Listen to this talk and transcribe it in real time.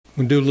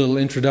We'll do a little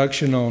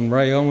introduction on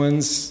Ray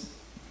Owens.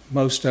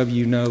 Most of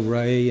you know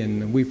Ray,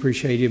 and we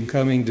appreciate him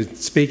coming to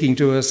speaking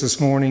to us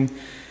this morning.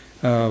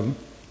 Neil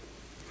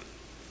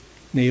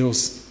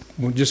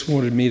just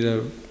wanted me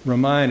to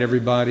remind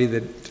everybody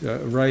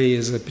that Ray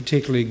is a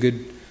particularly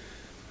good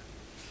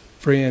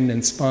friend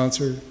and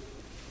sponsor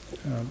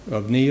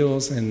of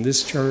Neil's and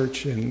this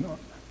church and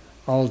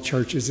all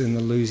churches in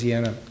the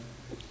Louisiana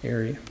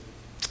area,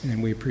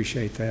 and we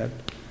appreciate that.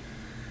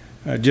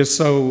 Just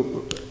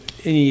so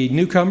any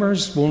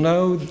newcomers will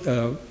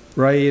know,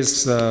 Ray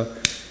is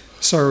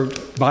served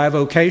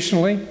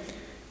bivocationally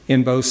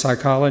in both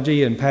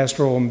psychology and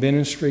pastoral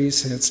ministry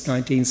since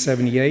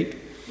 1978.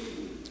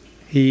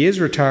 He is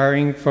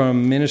retiring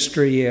from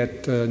ministry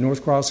at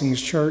North Crossings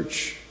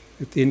Church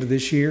at the end of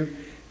this year,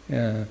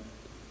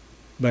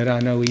 but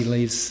I know he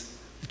leaves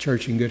the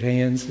church in good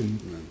hands,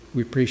 and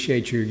we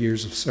appreciate your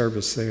years of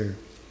service there.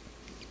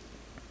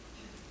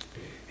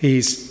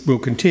 He will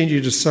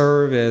continue to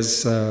serve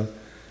as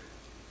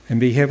and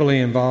be heavily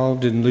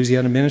involved in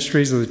Louisiana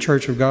ministries of the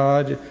Church of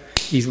God.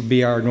 He will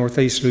be our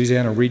Northeast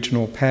Louisiana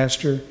regional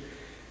pastor,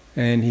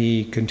 and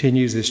he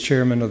continues as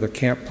chairman of the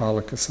Camp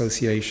Pollock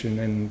Association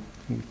and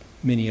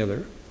many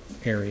other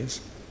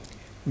areas.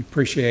 We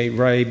appreciate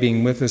Ray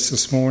being with us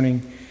this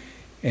morning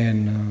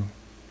and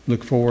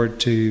look forward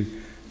to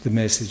the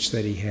message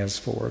that he has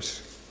for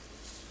us.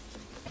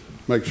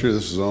 Make sure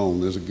this is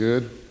on. Is it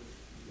good?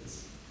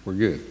 We're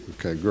good.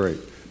 Okay, great.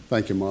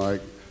 Thank you,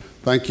 Mike.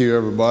 Thank you,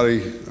 everybody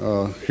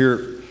here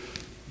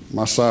at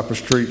my Cypress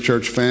Street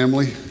Church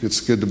family. It's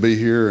good to be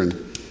here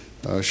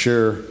and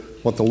share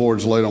what the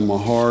Lord's laid on my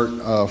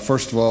heart.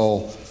 First of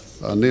all,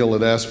 Neil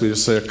had asked me to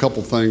say a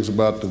couple things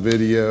about the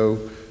video.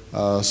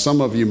 Some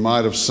of you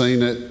might have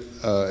seen it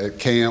at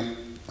camp.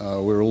 We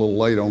were a little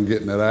late on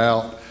getting it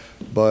out,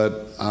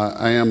 but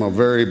I am a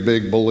very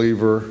big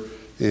believer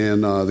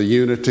in the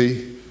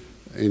unity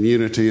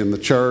in the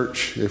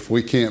church. If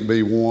we can't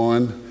be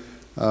one,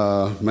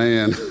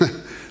 man,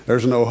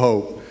 there's no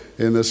hope.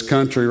 In this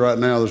country right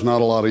now, there's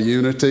not a lot of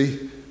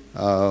unity.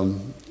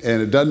 And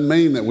it doesn't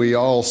mean that we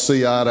all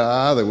see eye to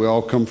eye, that we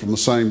all come from the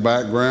same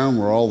background,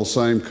 we're all the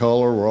same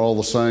color, we're all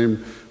the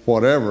same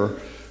whatever.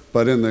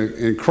 But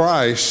in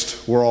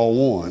Christ, we're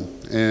all one.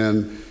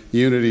 And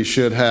unity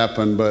should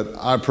happen. But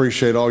I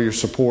appreciate all your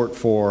support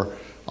for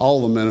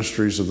all the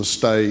ministries of the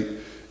state.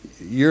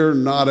 You're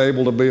not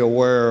able to be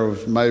aware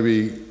of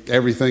maybe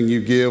everything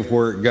you give,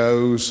 where it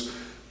goes,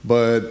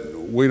 but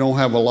we don't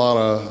have a lot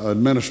of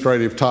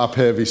administrative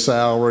top-heavy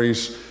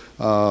salaries.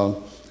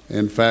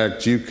 In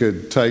fact, you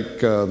could take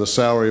the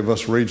salary of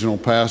us regional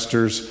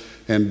pastors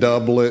and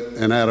double it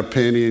and add a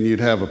penny and you'd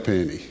have a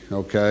penny,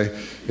 okay?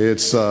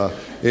 It's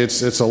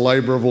a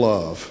labor of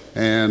love.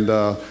 And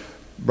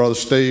Brother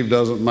Steve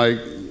doesn't make,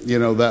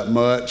 that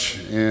much.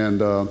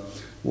 And,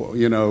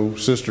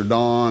 Sister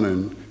Dawn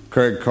and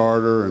Craig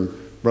Carter and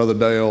Brother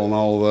Dale and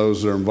all of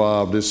those that are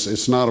involved.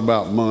 It's not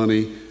about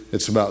money.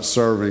 It's about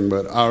serving.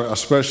 But I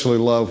especially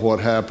love what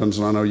happens,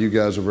 and I know you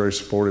guys are very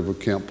supportive of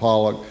Camp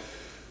Pollock.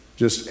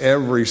 Just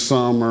every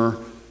summer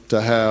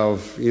to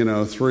have,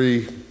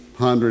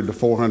 300 to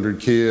 400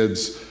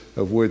 kids,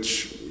 of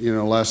which,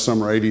 last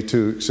summer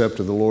 82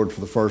 accepted the Lord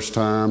for the first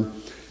time.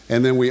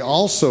 And then we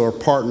also are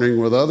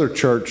partnering with other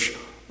church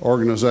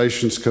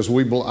organizations because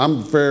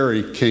I'm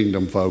very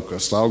kingdom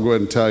focused. I'll go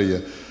ahead and tell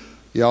you,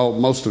 y'all,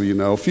 most of you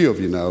know, a few of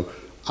you know,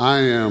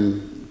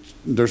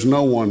 there's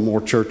no one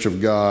more Church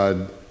of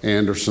God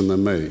Anderson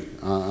than me.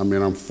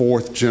 I'm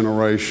fourth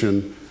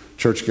generation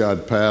Church of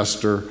God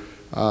pastor.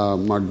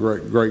 My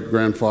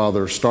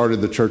great-grandfather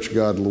started the Church of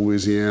God in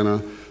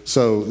Louisiana.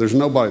 So there's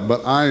nobody,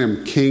 but I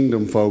am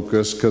kingdom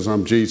focused because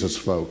I'm Jesus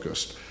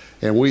focused.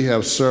 And we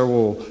have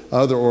several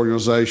other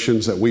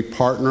organizations that we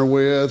partner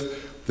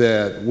with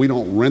that we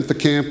don't rent the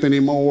camp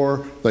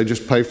anymore. They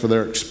just pay for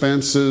their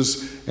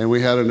expenses. And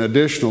we had an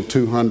additional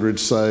 200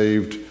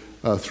 saved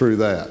through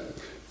that.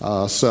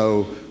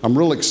 So I'm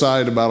real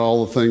excited about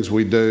all the things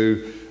we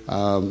do.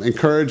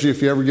 Encourage you,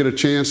 if you ever get a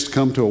chance to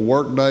come to a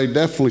work day,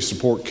 definitely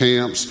support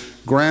camps.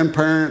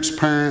 Grandparents,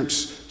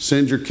 parents,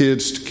 send your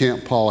kids to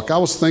Camp Pollock. I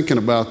was thinking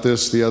about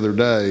this the other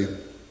day,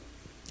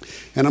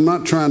 and I'm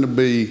not trying to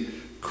be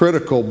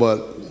critical,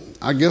 but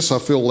I guess I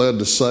feel led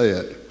to say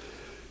it.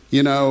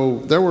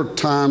 There were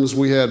times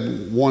we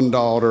had one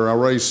daughter. I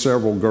raised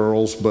several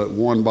girls, but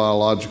one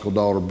biological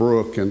daughter,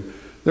 Brooke, and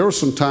there were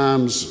some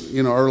times,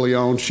 early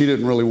on, she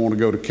didn't really want to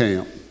go to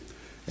camp.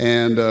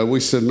 And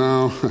we said,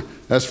 no,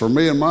 that's for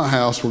me and my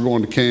house. We're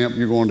going to camp.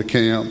 You're going to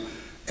camp.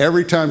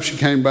 Every time she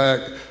came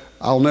back,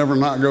 I'll never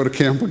not go to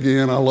camp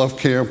again. I love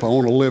camp. I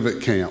want to live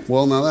at camp.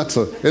 Well, now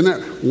isn't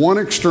that one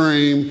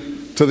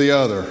extreme to the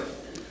other?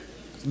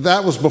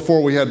 That was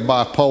before we had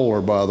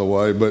bipolar, by the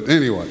way. But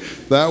anyway,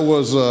 that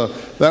was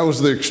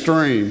the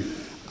extreme.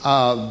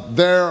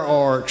 There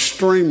are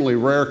extremely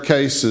rare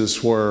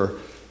cases where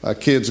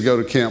kids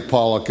go to Camp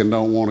Pollock and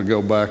don't want to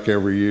go back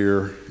every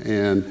year.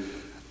 And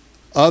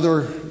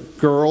other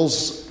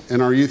girls in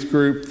our youth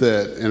group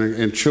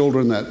and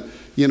children that,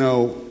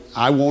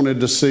 I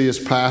wanted to see as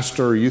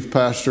pastor or youth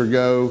pastor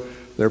go,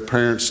 Their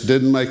parents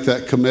didn't make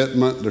that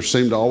commitment. There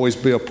seemed to always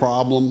be a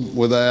problem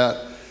with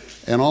that.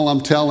 And all I'm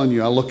telling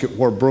you, I look at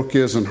where Brooke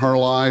is in her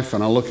life,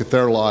 and I look at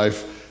their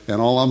life, and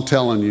all I'm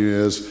telling you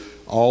is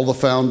all the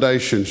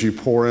foundations you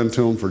pour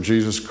into them for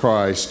Jesus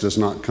Christ does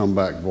not come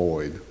back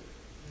void.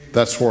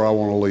 That's where I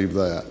want to leave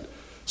that.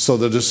 So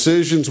the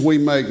decisions we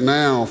make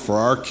now for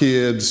our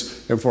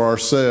kids and for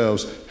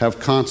ourselves have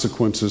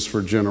consequences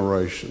for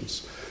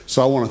generations.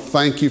 So I want to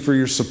thank you for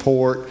your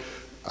support.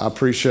 I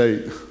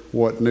appreciate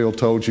what Neil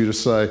told you to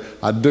say.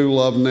 I do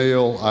love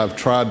Neil. I've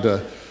tried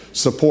to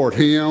support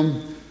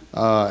him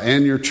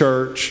and your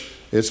church.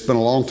 It's been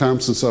a long time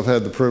since I've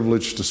had the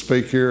privilege to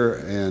speak here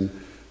and,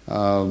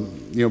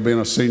 being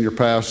a senior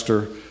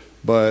pastor.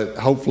 But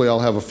hopefully I'll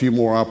have a few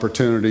more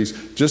opportunities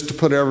just to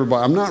put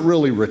everybody. I'm not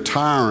really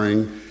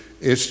retiring.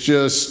 It's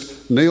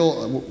just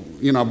Neil,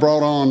 I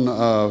brought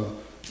on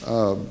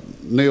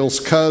Neil's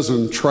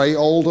cousin, Trey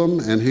Oldham,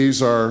 and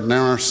he's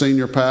now our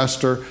senior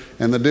pastor.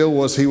 And the deal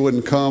was he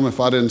wouldn't come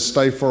if I didn't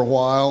stay for a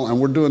while. And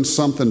we're doing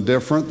something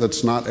different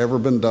that's not ever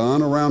been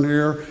done around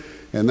here.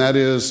 And that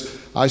is,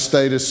 I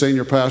stayed as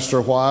senior pastor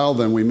a while,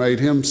 then we made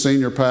him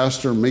senior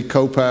pastor, me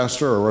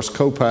co-pastor, or us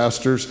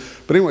co-pastors.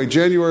 But anyway,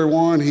 January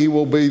 1, he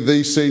will be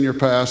the senior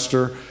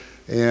pastor.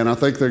 And I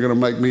think they're going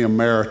to make me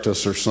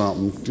emeritus or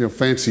something.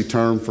 Fancy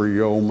term for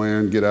you old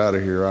man, get out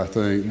of here, I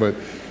think. But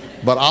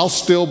I'll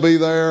still be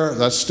there.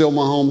 That's still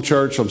my home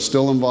church. I'm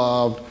still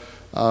involved.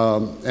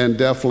 And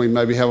definitely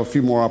maybe have a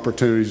few more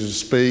opportunities to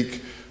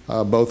speak,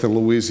 both in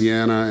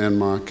Louisiana and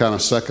my kind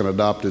of second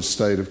adopted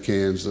state of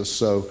Kansas.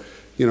 So,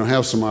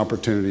 have some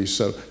opportunities.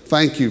 So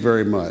thank you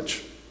very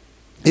much.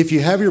 If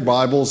you have your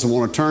Bibles and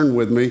want to turn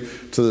with me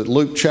to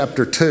Luke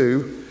chapter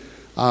 2,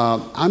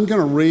 I'm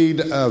going to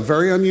read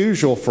very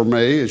unusual for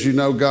me. As you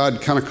know,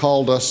 God kind of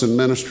called us in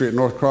ministry at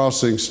North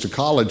Crossings to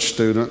college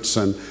students,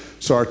 and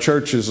so our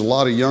church is a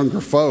lot of younger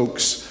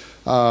folks,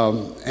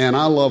 and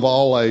I love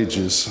all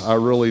ages. I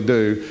really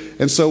do.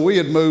 And so we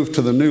had moved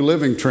to the New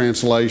Living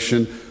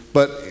Translation,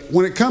 but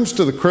when it comes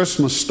to the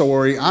Christmas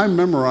story, I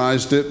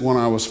memorized it when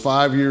I was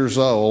 5 years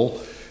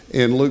old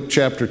in Luke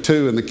chapter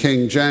 2 in the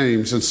King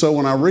James. And so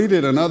when I read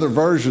it in other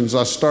versions,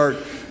 I start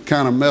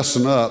kind of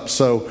messing up.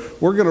 So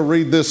we're going to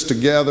read this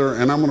together,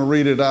 and I'm going to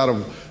read it out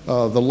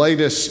of the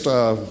latest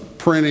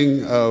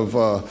printing of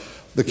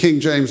the King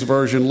James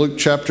Version, Luke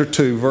chapter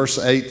 2, verse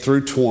 8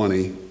 through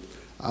 20.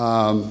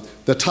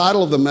 The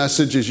title of the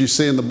message, as you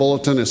see in the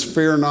bulletin, is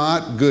Fear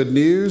Not, Good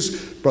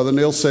News. Brother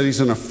Neil said he's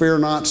in a Fear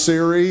Not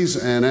series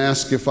and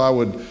asked if I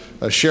would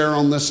share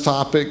on this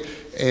topic.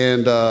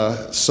 And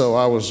so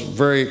I was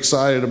very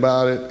excited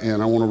about it,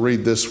 and I want to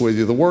read this with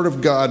you. The Word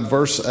of God,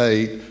 verse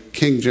 8,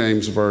 King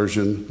James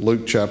Version,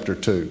 Luke chapter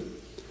 2.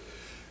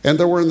 And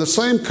there were in the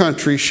same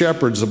country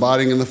shepherds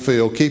abiding in the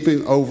field,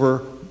 keeping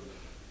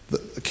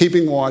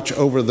watch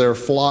over their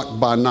flock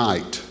by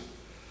night.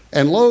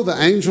 And lo, the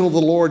angel of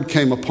the Lord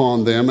came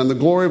upon them, and the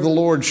glory of the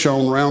Lord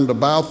shone round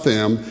about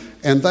them,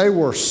 and they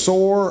were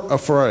sore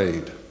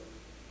afraid.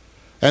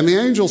 And the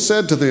angel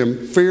said to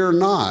them, Fear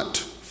not,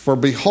 for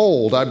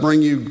behold, I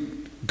bring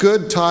you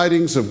good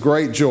tidings of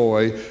great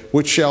joy,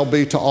 which shall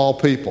be to all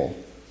people.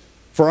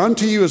 For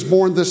unto you is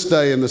born this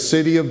day in the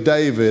city of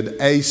David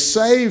a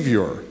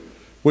Savior,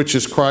 which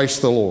is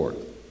Christ the Lord.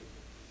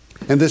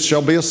 And this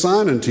shall be a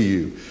sign unto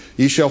you.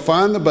 Ye shall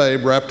find the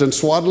babe wrapped in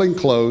swaddling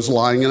clothes,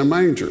 lying in a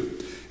manger.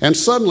 And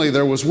suddenly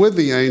there was with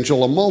the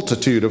angel a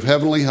multitude of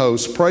heavenly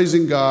hosts,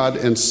 praising God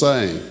and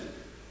saying,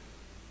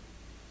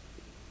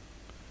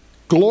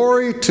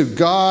 Glory to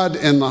God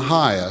in the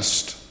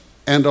highest,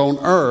 and on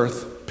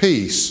earth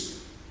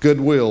peace,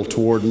 goodwill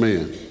toward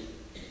men.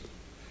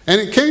 And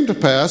it came to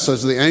pass,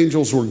 as the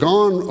angels were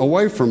gone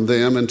away from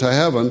them into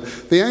heaven,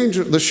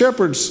 the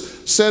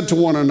shepherds said to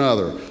one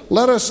another,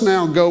 Let us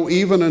now go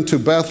even unto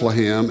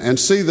Bethlehem, and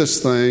see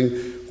this thing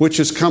which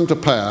is come to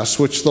pass,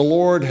 which the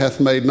Lord hath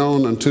made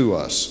known unto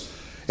us.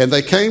 And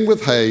they came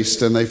with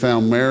haste, and they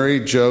found Mary,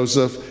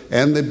 Joseph,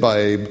 and the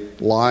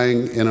babe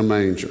lying in a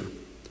manger.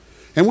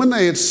 And when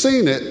they had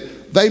seen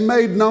it, they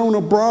made known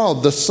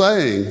abroad the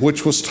saying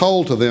which was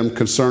told to them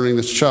concerning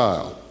this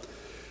child.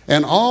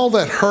 And all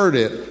that heard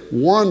it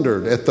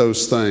wondered at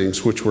those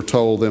things which were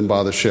told them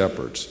by the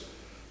shepherds.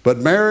 But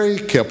Mary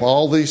kept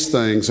all these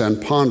things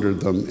and pondered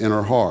them in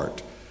her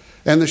heart.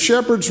 And the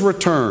shepherds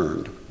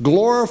returned,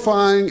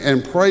 glorifying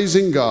and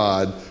praising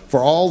God for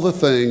all the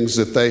things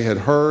that they had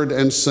heard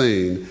and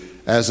seen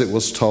as it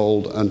was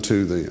told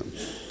unto them.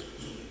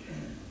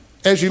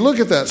 As you look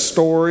at that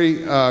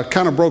story,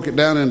 kind of broke it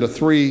down into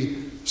three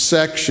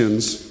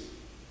sections.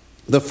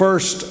 The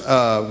first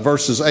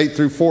verses 8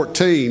 through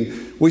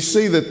 14, we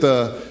see that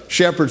the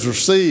shepherds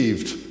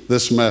received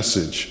this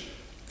message.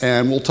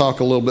 And we'll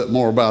talk a little bit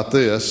more about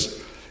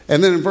this.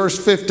 And then in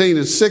verse 15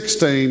 and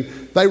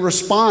 16, they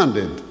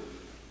responded.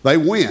 They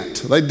went.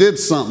 They did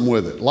something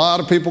with it. A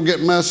lot of people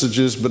get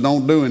messages but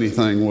don't do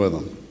anything with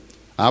them.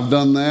 I've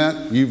done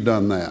that. You've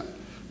done that.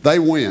 They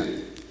went.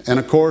 And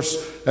of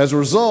course, as a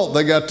result,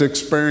 they got to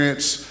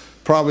experience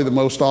probably the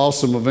most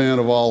awesome event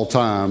of all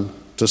time,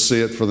 to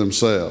see it for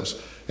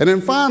themselves. And then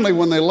finally,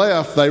 when they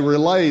left, they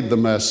relayed the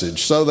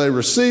message. So they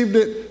received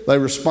it, they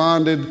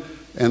responded,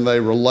 and they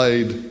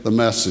relayed the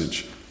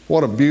message.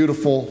 What a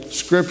beautiful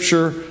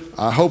scripture.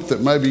 I hope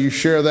that maybe you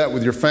share that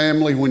with your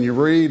family when you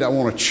read. I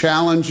want to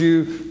challenge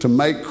you to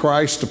make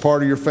Christ a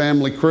part of your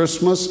family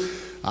Christmas.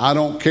 I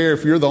don't care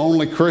if you're the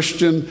only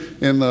Christian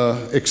in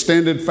the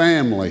extended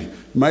family.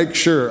 Make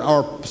sure,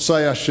 or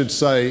say I should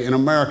say, in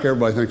America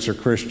everybody thinks they're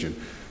Christian.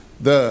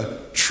 The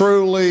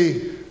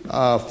truly,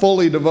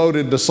 fully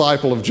devoted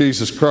disciple of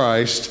Jesus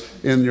Christ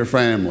in your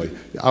family.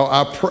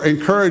 I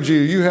encourage you,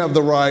 you have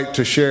the right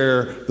to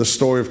share the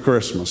story of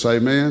Christmas.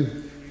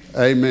 Amen?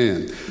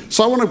 Amen.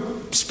 So I want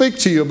to speak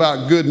to you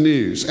about good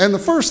news. And the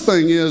first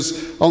thing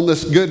is, on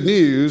this good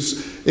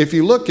news, if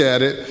you look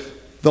at it,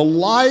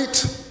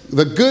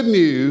 the good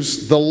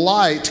news, the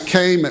light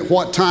came at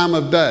what time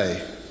of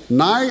day?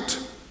 Night,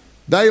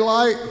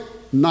 daylight,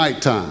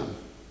 nighttime.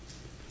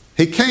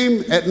 He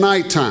came at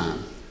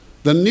nighttime.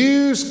 The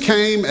news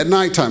came at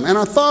nighttime. And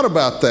I thought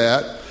about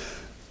that,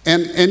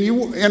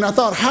 and I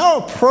thought how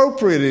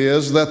appropriate it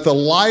is that the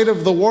light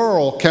of the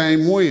world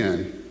came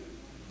when?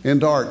 In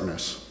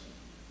darkness.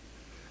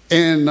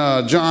 In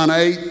John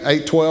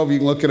 8:12, you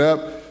can look it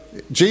up,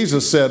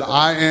 Jesus said,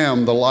 I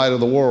am the light of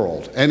the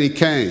world. And he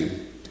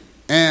came.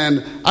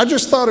 And I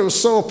just thought it was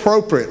so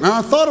appropriate. And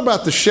I thought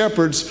about the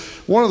shepherds.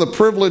 One of the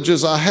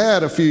privileges I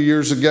had a few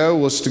years ago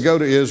was to go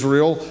to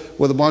Israel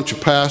with a bunch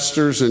of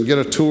pastors and get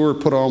a tour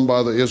put on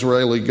by the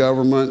Israeli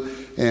government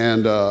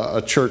and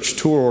a church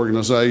tour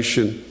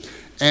organization.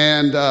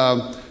 And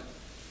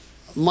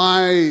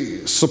my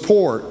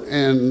support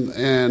and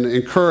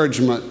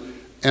encouragement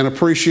and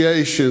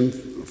appreciation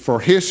for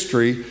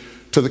history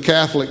to the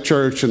Catholic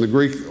Church and the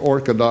Greek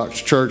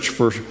Orthodox Church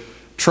for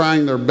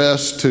trying their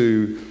best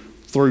to,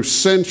 through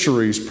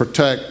centuries,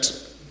 protect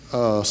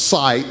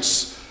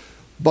sites.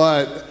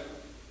 But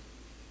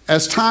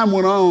as time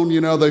went on,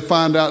 they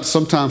find out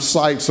sometimes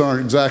sites aren't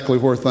exactly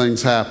where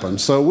things happen.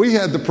 So we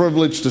had the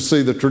privilege to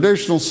see the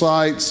traditional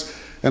sites,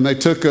 and they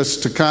took us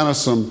to kind of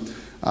some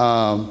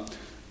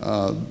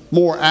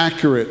more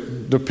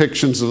accurate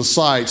depictions of the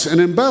sites. And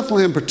in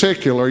Bethlehem in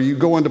particular, you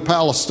go into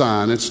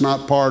Palestine. It's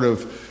not part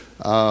of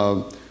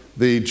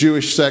the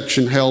Jewish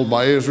section held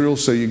by Israel,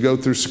 so you go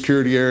through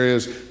security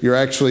areas. You're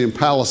actually in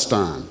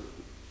Palestine.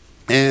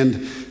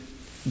 And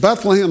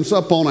Bethlehem's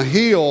up on a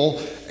hill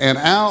and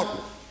out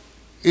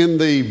in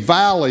the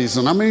valleys.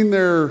 And I mean,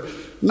 they're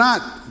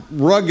not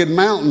rugged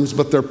mountains,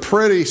 but they're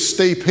pretty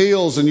steep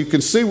hills, and you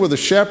can see where the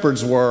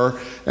shepherds were.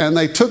 And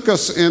they took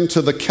us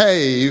into the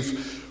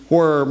cave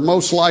where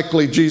most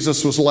likely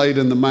Jesus was laid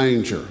in the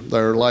manger.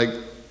 They're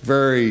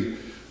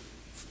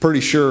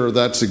pretty sure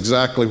that's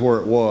exactly where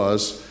it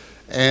was.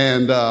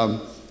 And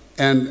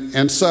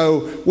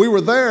so we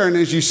were there, and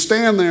as you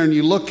stand there and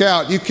you look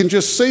out, you can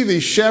just see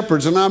these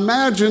shepherds. And I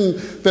imagine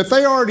that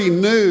they already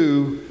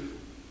knew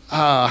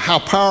how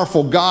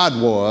powerful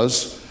God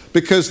was,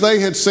 because they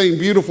had seen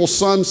beautiful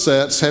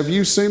sunsets. Have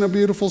you seen a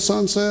beautiful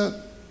sunset?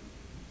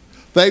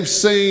 They've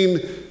seen,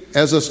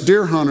 as us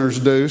deer hunters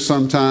do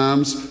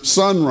sometimes,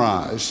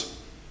 sunrise.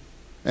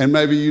 And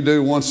maybe you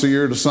do once a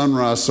year to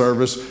sunrise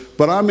service.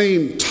 But I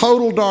mean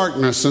total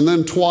darkness and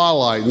then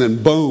twilight and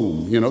then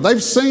boom.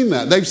 They've seen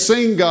that. They've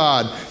seen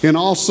God in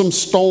awesome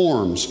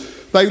storms.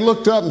 They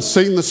looked up and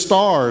seen the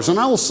stars. And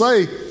I will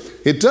say,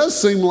 it does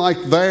seem like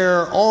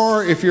there,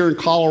 or if you're in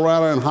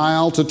Colorado in high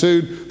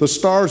altitude, the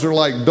stars are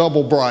like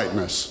double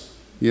brightness.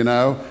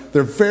 They're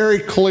very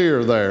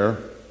clear there.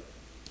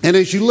 And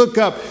as you look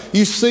up,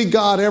 you see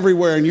God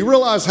everywhere, and you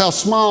realize how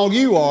small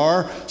you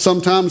are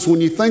sometimes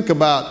when you think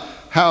about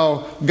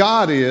how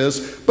God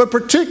is, but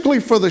particularly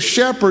for the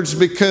shepherds,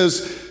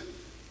 because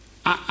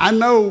I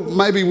know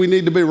maybe we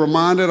need to be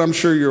reminded, I'm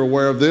sure you're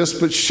aware of this,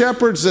 but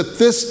shepherds at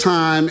this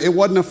time, it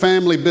wasn't a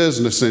family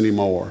business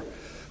anymore.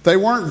 They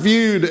weren't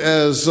viewed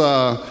as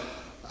a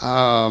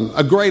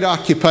great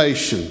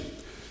occupation.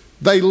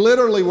 They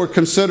literally were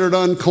considered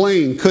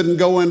unclean, couldn't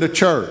go into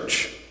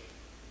church.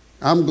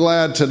 I'm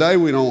glad today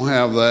we don't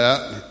have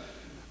that.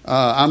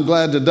 I'm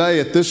glad today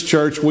at this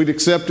church we'd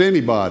accept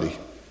anybody.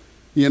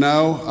 They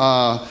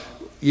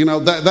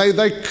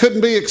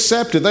couldn't be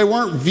accepted. They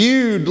weren't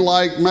viewed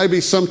like maybe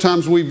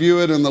sometimes we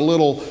view it in the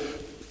little,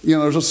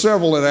 there's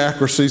several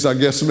inaccuracies, I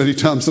guess, many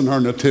times in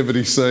our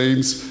nativity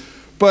scenes.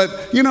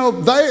 But, they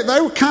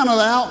were kind of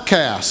the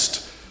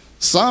outcast.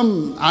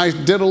 Some, I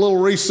did a little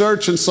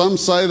research, and some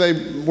say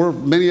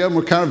many of them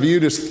were kind of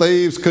viewed as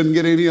thieves, couldn't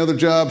get any other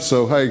job,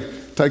 so hey,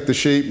 take the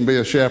sheep and be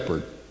a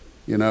shepherd.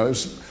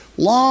 It's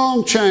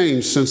long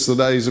changed since the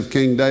days of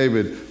King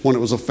David when it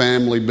was a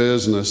family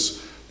business.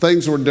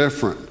 Things were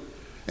different.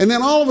 And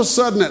then all of a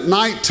sudden at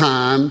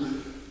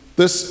nighttime,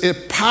 this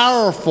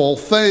powerful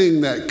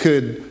thing that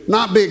could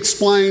not be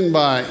explained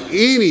by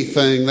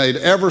anything they'd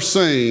ever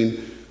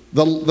seen,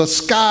 the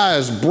sky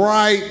is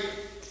bright.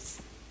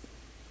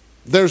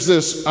 There's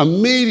this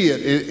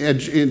immediate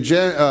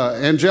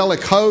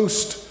angelic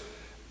host.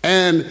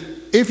 And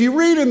if you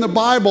read in the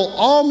Bible,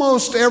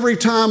 almost every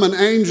time an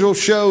angel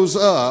shows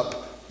up,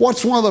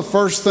 what's one of the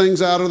first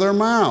things out of their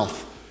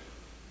mouth?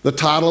 the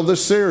title of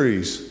this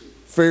series,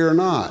 Fear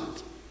Not.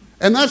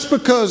 And that's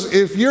because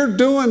if you're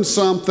doing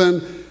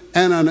something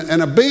and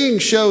a being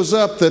shows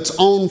up that's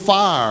on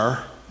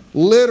fire,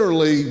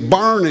 literally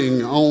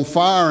burning on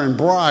fire and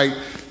bright,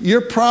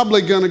 you're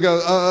probably going to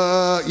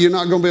go, you're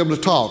not going to be able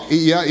to talk.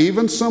 Yeah,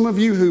 even some of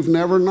you who've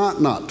never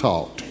not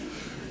talked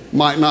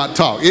might not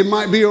talk. It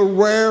might be a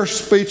rare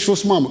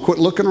speechless moment. Quit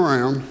looking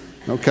around,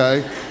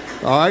 okay?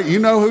 All right, you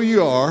know who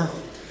you are.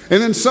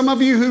 And then some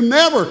of you who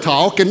never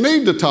talk and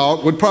need to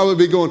talk would probably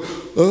be going,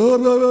 oh,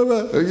 blah,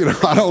 blah, blah. You know,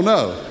 I don't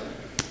know.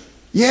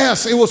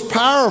 Yes, it was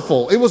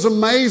powerful. It was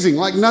amazing,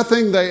 like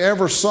nothing they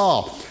ever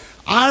saw.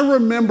 I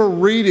remember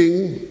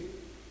reading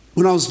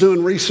when I was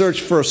doing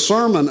research for a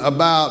sermon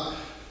about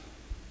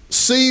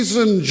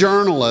seasoned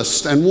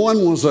journalists, and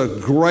one was a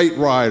great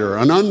writer,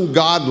 an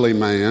ungodly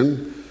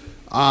man,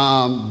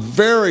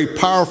 very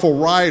powerful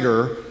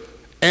writer,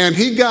 and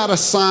he got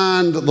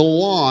assigned the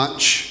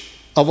launch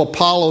of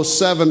Apollo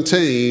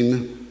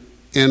 17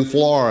 in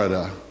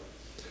Florida.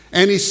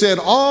 And he said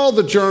all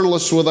the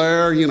journalists were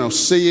there, you know,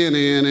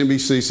 CNN,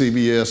 NBC,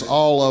 CBS,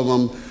 all of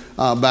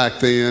them back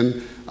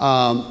then.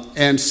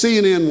 And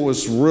CNN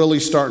was really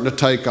starting to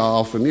take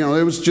off. And, you know,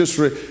 it was just...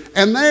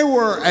 and they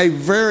were a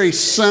very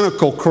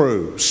cynical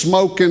crew,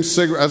 smoking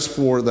cigarettes.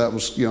 That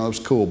was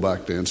cool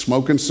back then.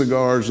 Smoking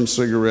cigars and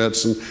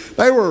cigarettes. And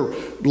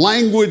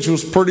language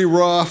was pretty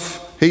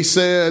rough, he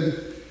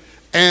said.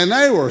 And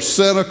they were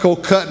cynical,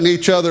 cutting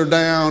each other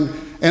down.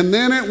 And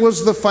then it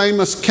was the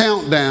famous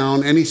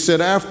countdown. And he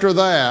said after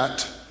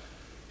that,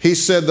 he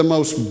said the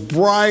most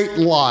bright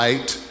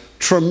light,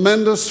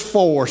 tremendous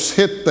force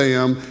hit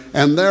them.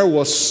 And there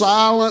was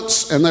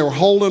silence, and they were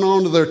holding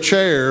on to their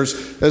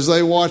chairs as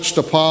they watched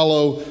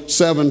Apollo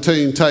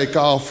 17 take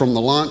off from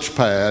the launch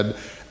pad.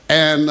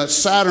 And the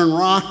Saturn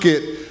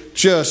rocket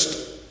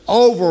just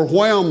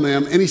overwhelmed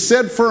them. And he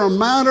said for a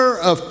matter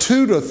of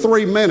 2 to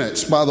 3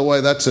 minutes, by the way,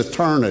 that's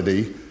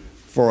eternity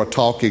for a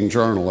talking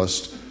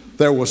journalist,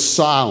 there was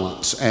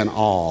silence and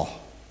awe.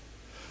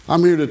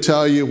 I'm here to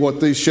tell you what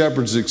these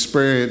shepherds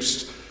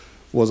experienced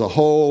was a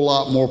whole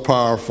lot more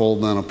powerful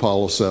than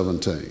Apollo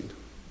 17.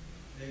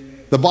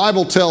 The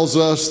Bible tells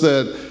us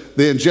that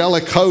the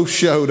angelic host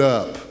showed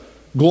up,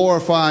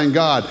 glorifying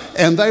God,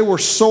 and they were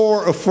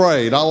sore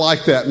afraid. I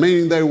like that,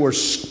 meaning they were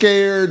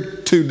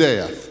scared to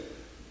death.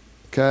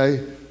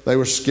 Okay? They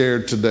were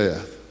scared to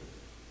death.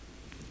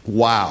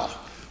 Wow.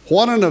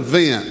 What an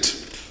event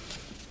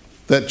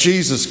that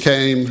Jesus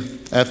came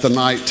at the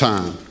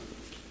nighttime.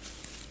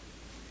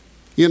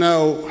 You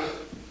know,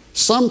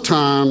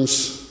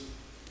 sometimes...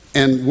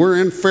 and we're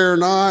in Fear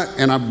Not,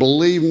 and I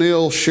believe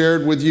Neil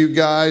shared with you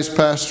guys,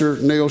 Pastor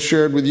Neil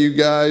shared with you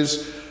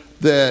guys,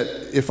 that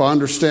if I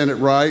understand it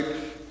right,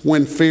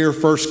 when fear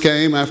first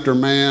came after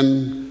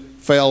man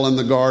fell in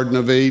the Garden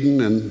of Eden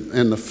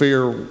and the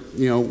fear,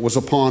 you know, was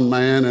upon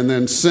man, and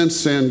then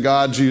since then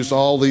God's used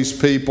all these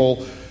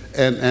people,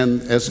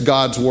 and as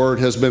God's word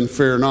has been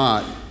fear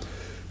not.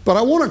 But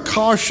I want to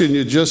caution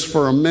you just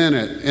for a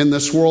minute in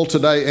this world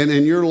today, and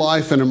in your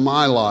life and in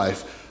my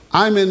life.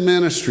 I'm in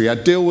ministry. I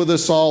deal with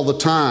this all the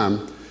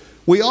time.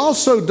 We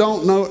also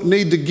don't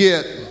need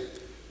to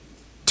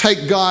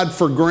take God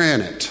for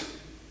granted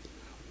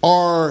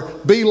or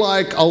be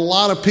like a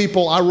lot of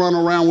people I run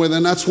around with,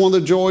 and that's one of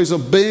the joys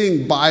of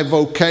being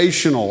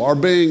bivocational or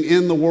being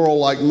in the world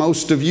like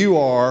most of you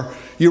are.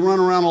 You run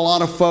around a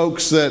lot of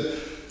folks that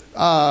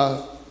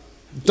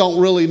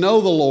don't really know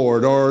the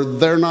Lord, or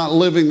they're not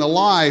living the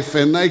life,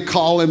 and they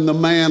call him the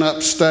man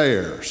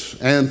upstairs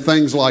and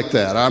things like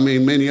that. I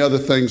mean, many other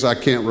things I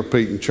can't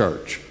repeat in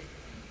church.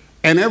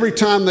 And every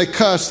time they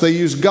cuss, they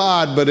use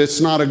God, but it's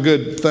not a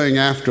good thing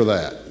after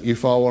that. You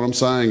follow what I'm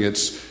saying?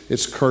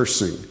 It's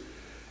cursing.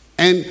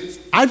 And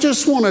I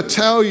just want to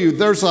tell you,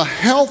 there's a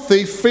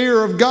healthy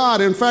fear of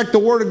God. In fact, the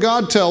Word of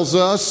God tells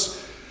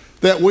us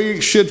that we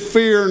should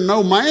fear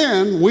no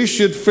man. We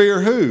should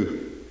fear who?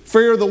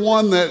 Fear the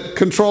one that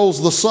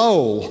controls the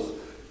soul.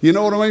 You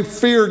know what I mean?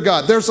 Fear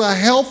God. There's a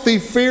healthy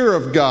fear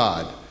of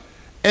God.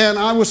 And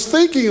I was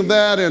thinking of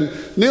that, and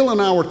Neil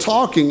and I were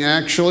talking,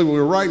 actually. We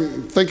were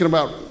thinking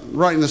about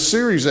writing the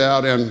series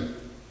out, and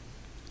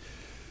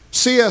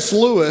C.S.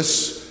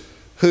 Lewis,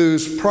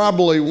 who's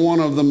probably one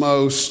of the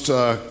most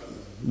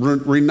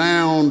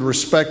renowned,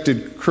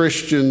 respected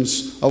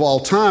Christians of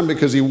all time,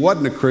 because he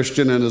wasn't a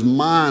Christian and his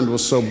mind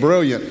was so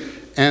brilliant.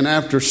 And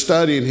after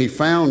studying, he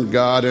found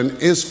God. And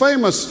his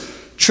famous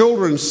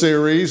children's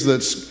series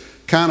that's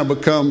kind of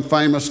become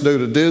famous due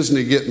to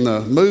Disney getting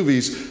the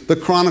movies, The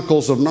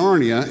Chronicles of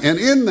Narnia. And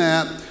in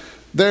that,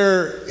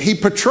 he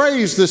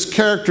portrays this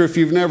character, if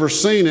you've never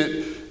seen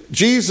it.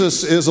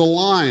 Jesus is a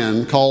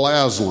lion called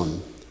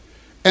Aslan.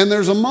 And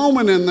there's a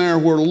moment in there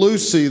where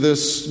Lucy,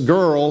 this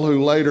girl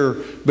who later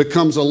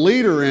becomes a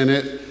leader in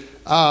it,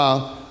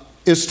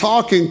 is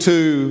talking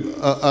to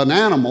an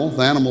animal.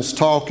 The animals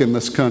talk in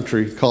this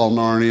country called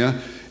Narnia,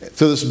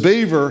 to this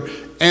beaver,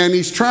 and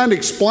he's trying to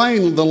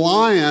explain the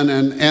lion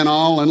and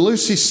all. And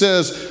Lucy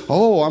says,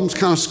 "Oh, I'm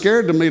kind of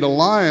scared to meet a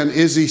lion.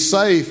 Is he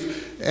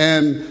safe?"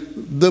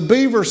 And the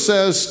beaver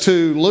says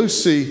to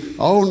Lucy,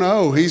 oh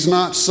no, he's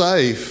not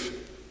safe,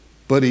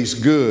 but he's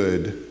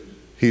good.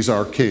 He's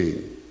our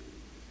king.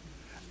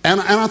 And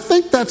I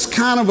think that's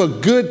kind of a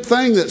good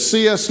thing that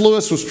C.S.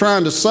 Lewis was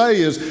trying to say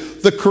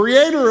is the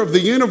creator of the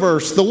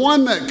universe, the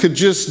one that could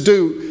just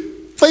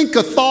think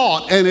a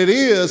thought and it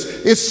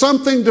is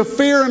something to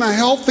fear in a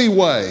healthy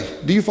way.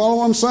 Do you follow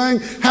what I'm saying?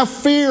 Have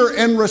fear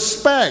and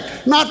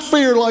respect. Not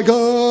fear like,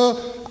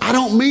 I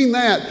don't mean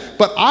that.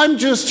 But I'm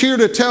just here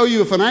to tell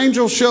you, if an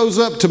angel shows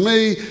up to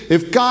me,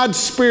 if God's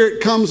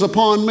Spirit comes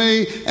upon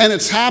me, and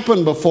it's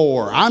happened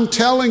before, I'm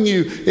telling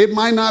you, it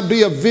might not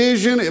be a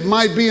vision, it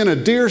might be in a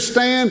deer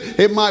stand,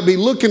 it might be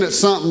looking at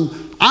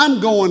something,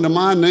 I'm going to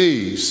my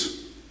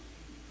knees.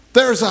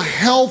 There's a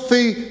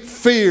healthy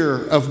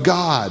fear of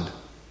God.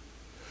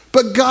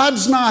 But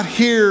God's not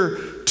here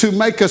to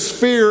make us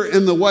fear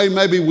in the way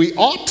maybe we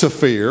ought to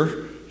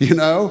fear, you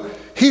know.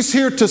 He's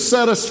here to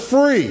set us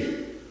free.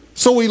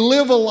 So we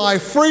live a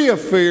life free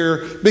of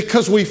fear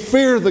because we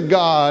fear the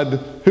God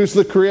who's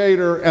the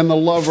creator and the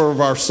lover of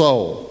our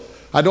soul.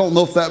 I don't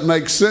know if that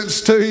makes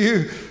sense to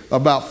you,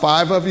 about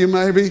 5 of you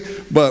maybe,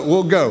 but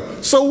we'll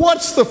go. So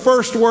what's the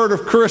first word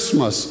of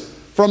Christmas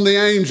from the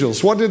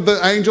angels? What did the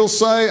angels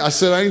say? I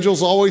said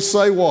angels always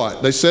say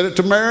what? They said it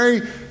to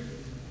Mary,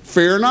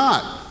 fear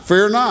not.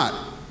 Fear not.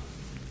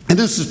 And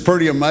this is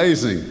pretty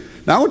amazing.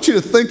 Now I want you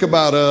to think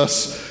about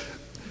us.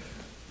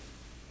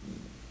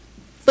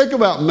 Think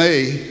about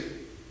me,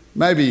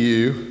 maybe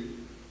you.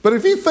 But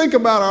if you think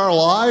about our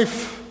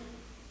life,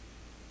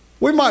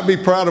 we might be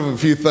proud of a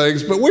few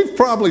things, but we've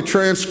probably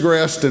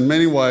transgressed in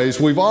many ways.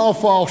 We've all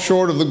fallen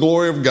short of the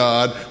glory of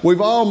God.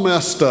 We've all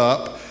messed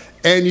up.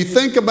 And you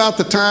think about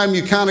the time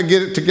you kind of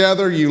get it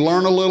together, you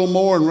learn a little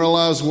more and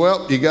realize,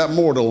 well, you got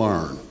more to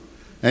learn.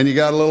 And you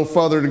got a little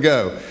further to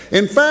go.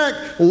 In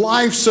fact,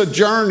 life's a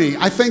journey.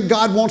 I think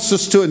God wants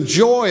us to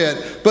enjoy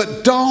it,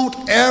 but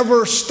don't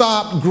ever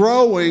stop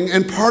growing.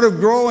 And part of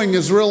growing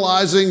is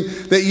realizing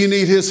that you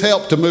need His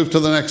help to move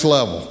to the next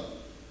level.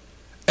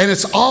 And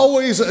it's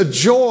always a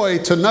joy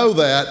to know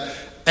that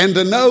and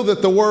to know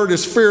that the word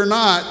is fear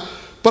not.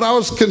 But I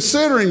was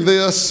considering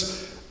this.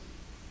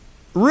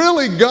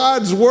 Really,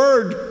 God's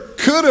word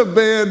could have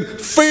been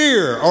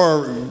fear,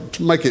 or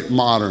to make it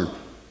modern,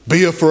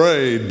 be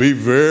afraid, be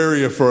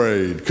very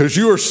afraid, because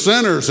you are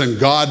sinners and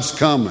God's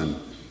coming.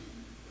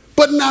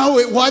 But no,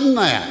 it wasn't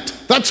that.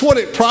 That's what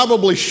it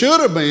probably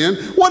should have been.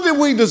 What did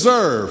we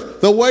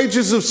deserve? The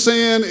wages of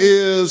sin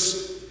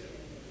is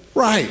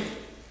right.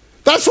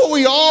 That's what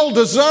we all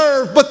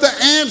deserve, but the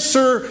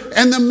answer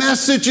and the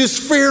message is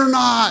fear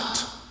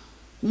not.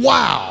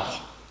 Wow.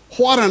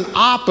 What an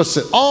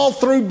opposite. All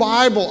through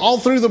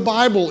the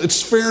Bible,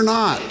 it's fear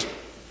not.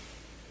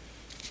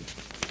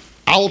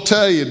 I'll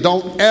tell you,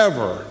 don't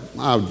ever,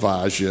 I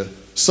advise you,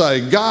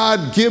 say,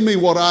 God, give me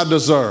what I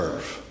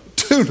deserve.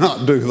 Do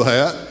not do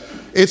that.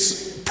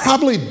 It's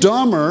probably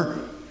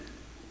dumber.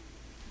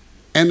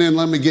 And then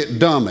let me get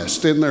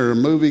dumbest. Isn't there a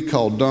movie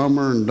called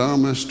Dumber and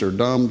Dumbest, or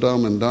Dumb,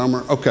 Dumb and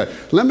Dumber? Okay,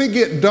 let me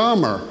get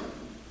dumber.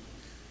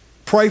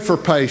 Pray for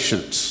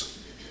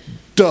patience.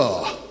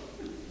 Duh.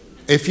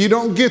 If you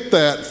don't get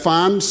that,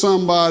 find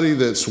somebody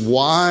that's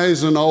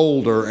wise and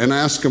older and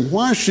ask them,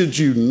 why should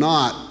you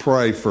not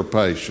pray for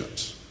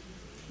patience?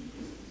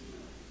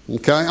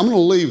 Okay, I'm going to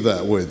leave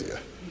that with you.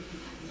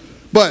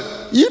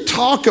 But you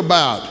talk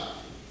about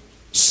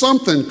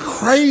something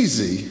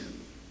crazy.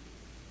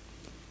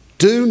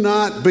 Do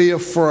not be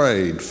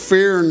afraid.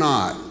 Fear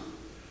not.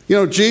 You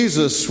know,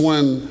 Jesus,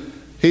 when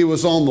he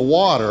was on the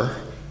water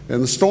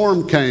and the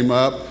storm came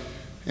up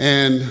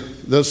and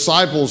the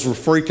disciples were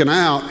freaking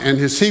out, and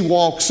as he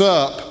walks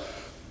up,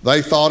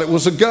 they thought it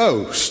was a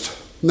ghost.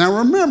 Now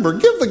remember,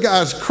 give the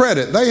guys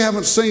credit. They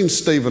haven't seen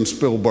Steven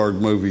Spielberg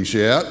movies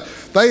yet.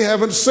 They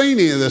haven't seen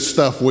any of this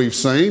stuff we've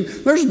seen.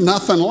 There's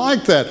nothing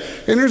like that.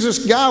 And there's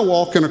this guy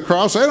walking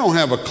across. They don't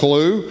have a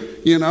clue,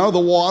 you know, the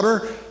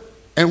water.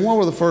 And what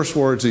were the first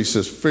words? He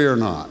says, fear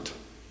not.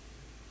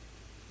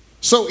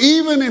 So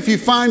even if you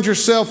find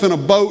yourself in a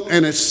boat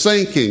and it's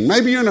sinking,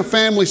 maybe you're in a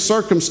family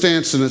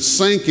circumstance and it's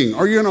sinking,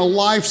 or you're in a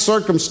life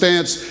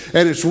circumstance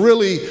and it's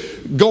really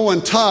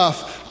going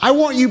tough, I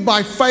want you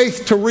by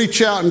faith to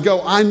reach out and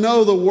go, I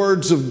know the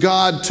words of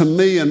God to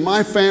me and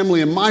my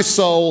family and my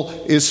soul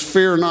is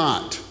fear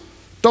not.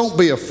 Don't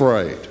be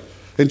afraid.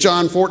 In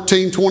John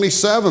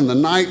 14:27, the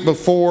night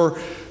before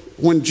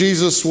when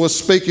Jesus was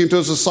speaking to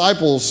his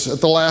disciples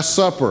at the Last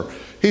Supper,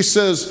 he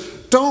says,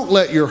 don't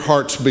let your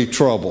hearts be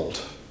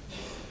troubled.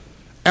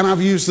 And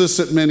I've used this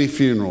at many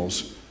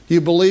funerals.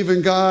 You believe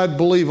in God,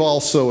 believe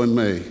also in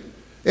me.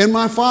 In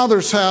my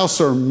Father's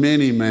house are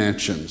many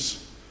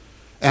mansions.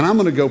 And I'm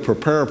going to go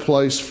prepare a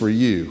place for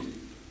you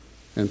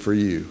and for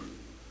you.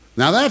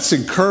 Now that's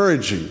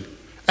encouraging.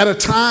 At a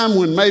time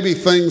when maybe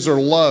things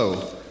are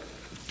low.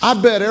 I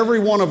bet every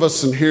one of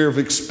us in here have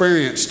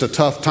experienced a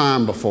tough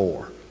time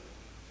before.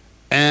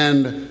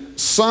 And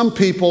some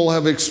people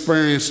have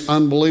experienced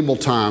unbelievable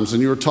times.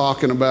 And you were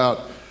talking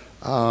about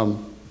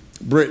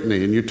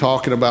Brittany, and you're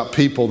talking about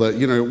people that,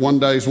 one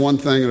day is one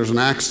thing, and there's an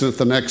accident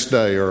the next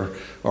day, or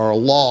a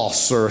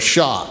loss or a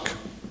shock.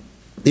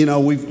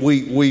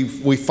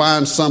 We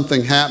find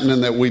something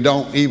happening that we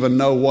don't even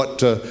know what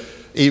to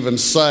even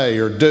say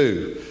or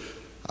do.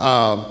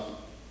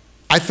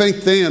 I think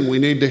then we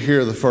need to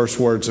hear the first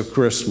words of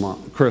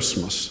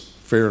Christmas.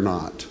 Fear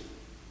not.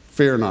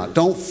 Fear not.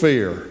 Don't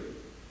fear.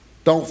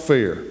 Don't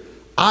fear.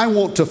 I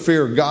want to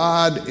fear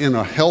God in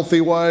a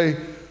healthy way,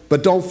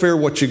 but don't fear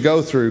what you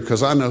go through,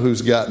 because I know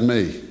who's got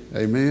me.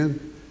 Amen?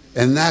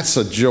 And that's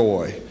a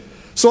joy.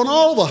 So in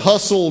all the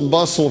hustle and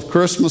bustle of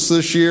Christmas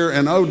this year,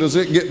 and does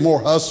it get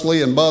more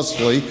hustly and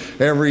bustly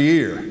every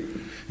year.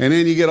 And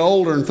then you get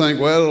older and think,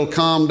 well, it'll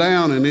calm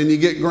down, and then you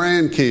get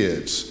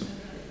grandkids.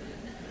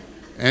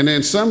 And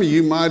then some of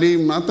you might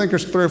even, I think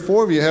there's 3 or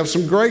 4 of you have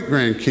some great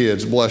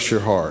grandkids, bless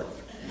your heart.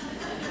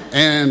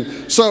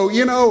 And so,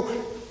 and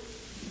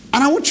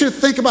I want you to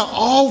think about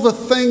all the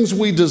things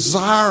we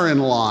desire in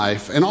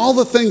life and all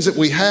the things that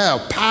we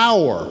have.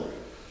 Power.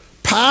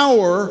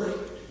 Power,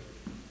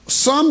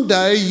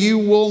 someday you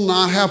will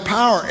not have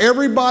power.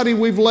 Everybody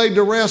we've laid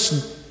to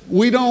rest,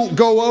 we don't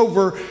go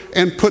over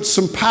and put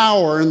some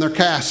power in their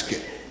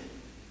casket.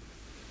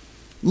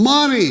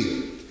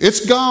 Money.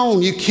 It's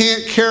gone. You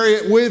can't carry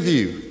it with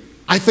you.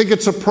 I think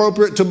it's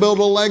appropriate to build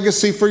a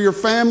legacy for your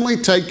family,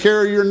 take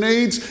care of your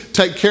needs,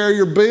 take care of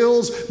your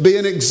bills, be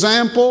an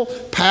example,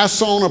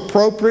 pass on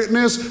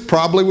appropriateness,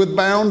 probably with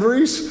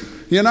boundaries.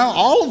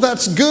 All of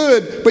that's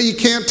good, but you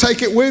can't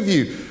take it with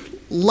you.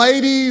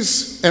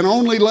 Ladies, and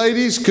only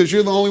ladies, because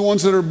you're the only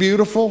ones that are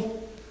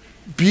beautiful,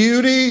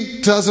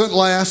 beauty doesn't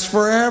last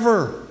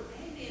forever.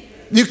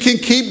 You can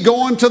keep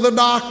going to the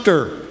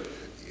doctor.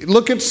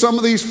 Look at some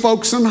of these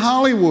folks in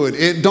Hollywood.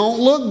 It don't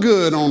look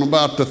good on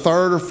about the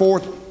 3rd or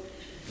 4th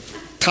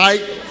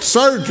tight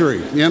surgery,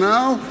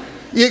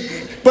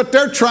 but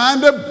they're trying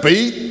to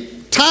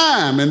beat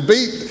time and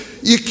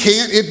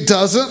it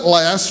doesn't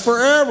last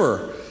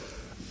forever.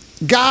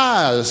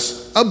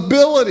 Guys,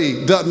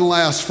 ability doesn't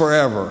last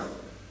forever.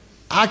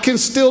 I can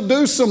still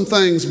do some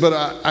things, but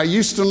I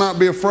used to not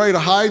be afraid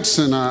of heights,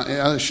 and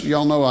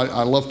y'all know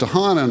I love to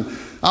hunt, and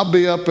I'll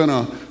be up in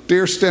a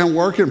deer stand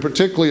working,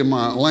 particularly in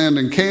my land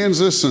in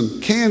Kansas.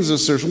 And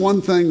Kansas, there's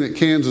one thing that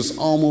Kansas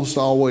almost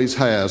always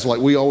has. Like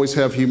we always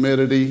have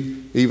humidity.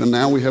 Even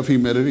now we have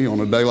humidity on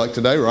a day like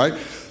today, right?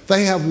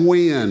 They have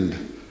wind.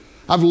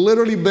 I've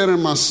literally been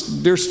in my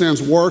deer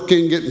stands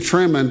working, getting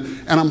trimming,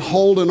 and I'm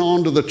holding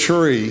on to the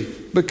tree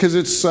because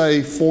it's,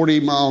 say, 40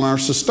 mile an hour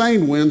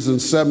sustained winds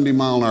and 70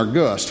 mile an hour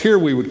gust. Here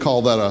we would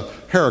call that a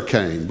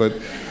hurricane, but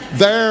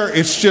there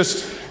it's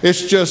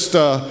just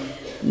a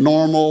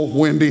normal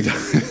windy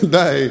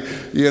day,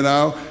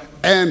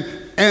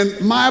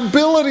 and my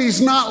ability's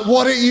not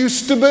what it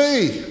used to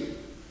be.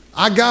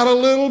 I got a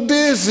little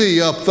dizzy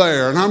up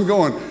there, and I'm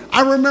going,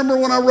 I remember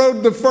when I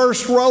rode the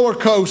first roller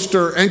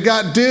coaster and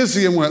got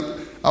dizzy and went,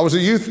 I was a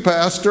youth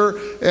pastor,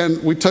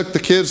 and we took the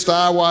kids to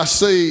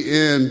IYC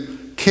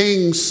in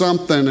King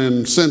something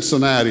in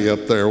Cincinnati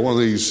up there, one of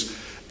these,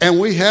 and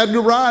we had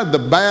to ride the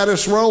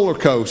baddest roller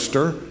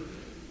coaster.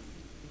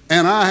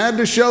 And I had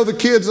to show the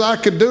kids I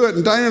could do it.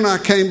 And Dana and I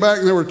came back,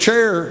 and there were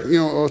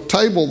a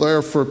table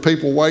there for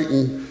people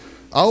waiting,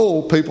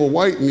 old people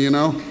waiting,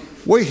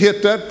 We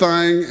hit that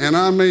thing, and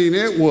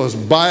it was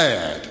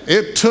bad.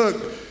 It took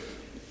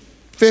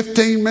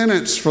 15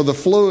 minutes for the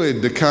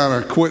fluid to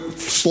kind of quit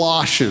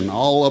sloshing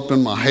all up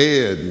in my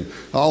head and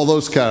all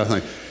those kind of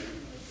things.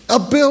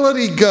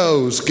 Ability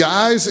goes,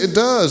 guys. It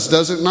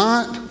does it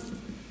not?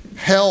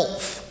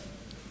 Health.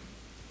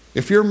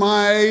 If you're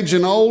my age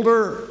and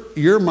older,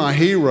 you're my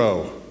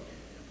hero,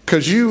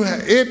 because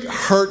it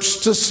hurts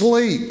to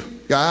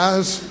sleep,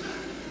 guys.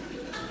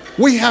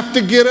 We have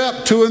to get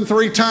up 2 and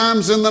 3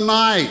 times in the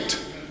night.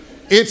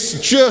 It's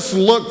just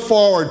look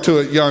forward to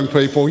it, young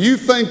people. You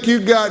think you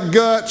got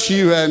guts,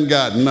 you hadn't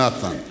got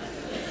nothing.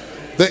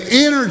 The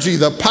energy,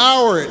 the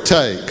power it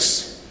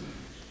takes.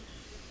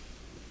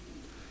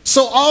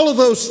 So all of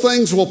those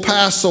things will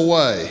pass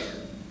away.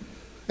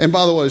 And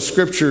by the way, the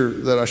scripture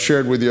that I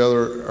shared with you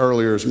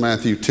earlier is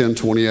Matthew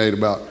 10:28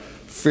 about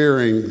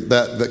fearing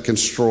that can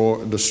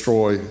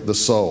destroy the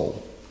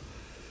soul.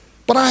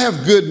 But I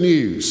have good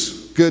news.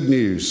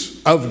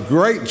 Of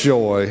great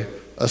joy,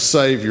 a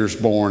Savior's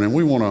born, and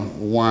we want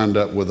to wind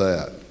up with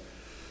that.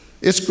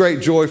 It's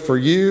great joy for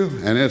you,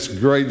 and it's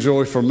great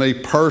joy for me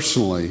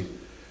personally,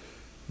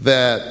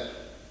 that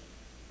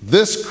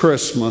this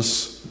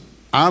Christmas,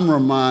 I'm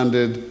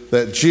reminded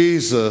that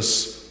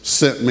Jesus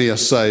sent me a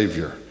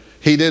Savior.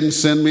 He didn't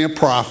send me a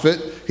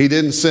prophet. He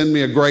didn't send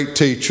me a great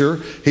teacher.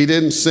 He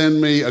didn't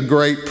send me a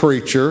great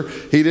preacher.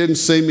 He didn't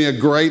send me a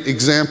great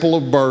example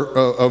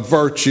of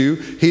virtue.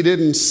 He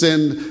didn't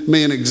send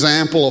me an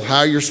example of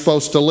how you're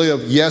supposed to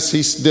live. Yes,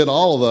 he did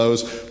all of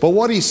those. But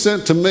what he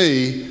sent to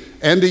me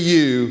and to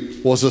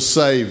you was a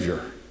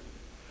Savior.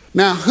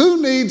 Now,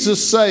 who needs a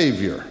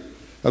Savior?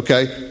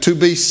 Okay, to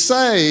be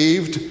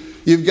saved,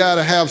 you've got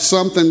to have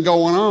something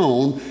going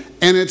on,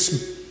 and it's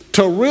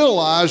to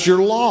realize you're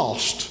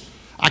lost.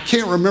 I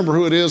can't remember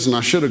who it is, and I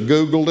should have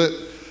Googled it,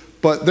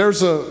 but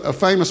there's a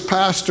famous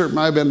pastor, it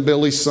might have been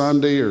Billy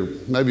Sunday or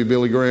maybe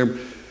Billy Graham,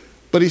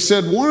 but he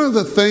said one of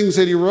the things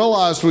that he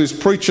realized when he was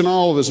preaching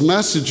all of his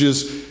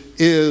messages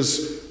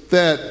is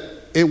that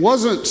it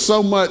wasn't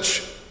so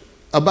much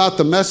about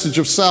the message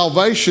of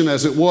salvation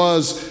as it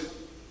was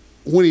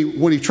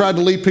when he tried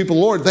to lead people to the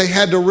Lord. They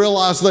had to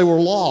realize they were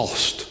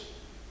lost.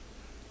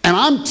 And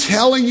I'm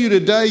telling you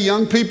today,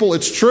 young people,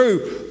 it's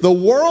true. The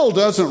world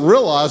doesn't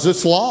realize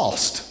it's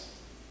lost.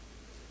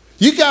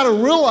 You got to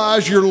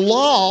realize you're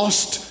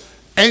lost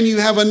and you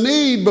have a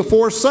need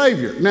before a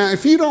Savior. Now,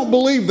 if you don't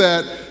believe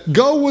that,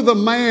 go with a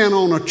man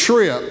on a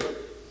trip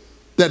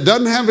that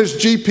doesn't have his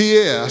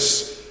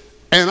GPS,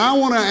 and I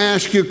want to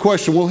ask you a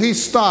question. Will he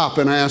stop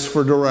and ask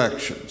for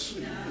directions?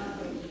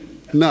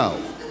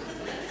 No.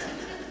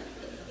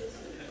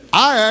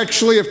 I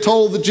actually have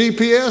told the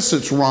GPS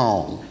it's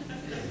wrong.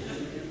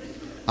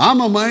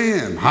 I'm a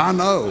man, I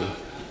know.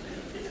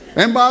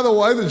 And by the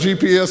way, the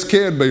GPS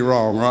can be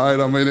wrong, right?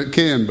 I mean, it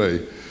can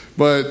be.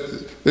 But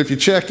if you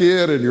check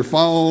it in your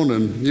phone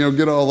and,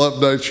 get all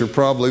updates, you're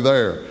probably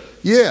there.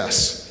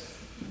 Yes,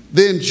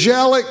 the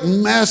angelic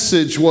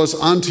message was,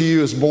 unto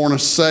you is born a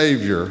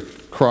Savior,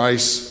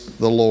 Christ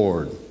the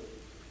Lord.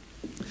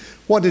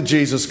 What did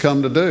Jesus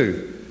come to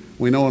do?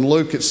 We know in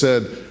Luke it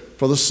said,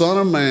 for the Son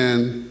of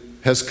Man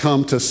has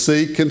come to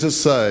seek and to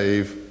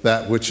save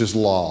that which is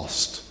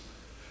lost.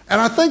 And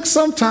I think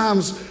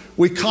sometimes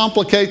we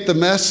complicate the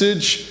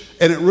message,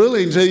 and it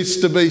really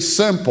needs to be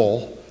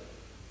simple,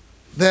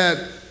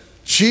 that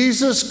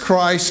Jesus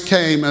Christ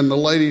came, and the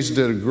ladies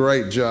did a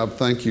great job.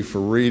 Thank you for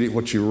reading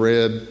what you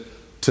read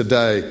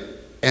today.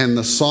 And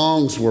the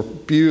songs were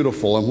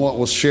beautiful and what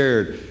was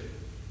shared.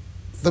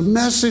 The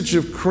message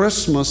of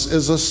Christmas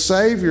is a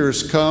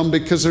Savior's come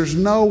because there's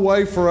no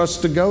way for us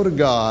to go to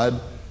God.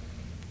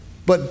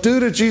 But due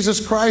to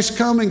Jesus Christ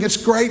coming, it's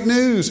great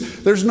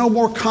news. There's no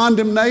more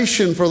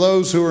condemnation for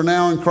those who are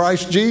now in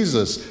Christ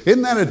Jesus.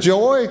 Isn't that a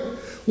joy?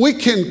 We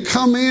can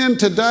come in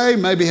today,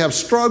 maybe have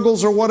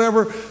struggles or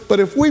whatever, but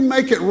if we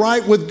make it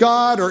right with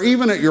God, or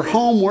even at your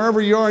home,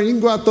 wherever you are, you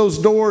can go out those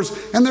doors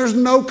and there's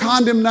no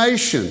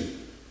condemnation.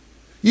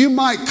 You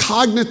might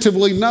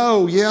cognitively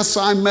know, yes,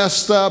 I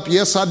messed up.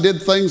 Yes, I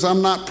did things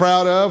I'm not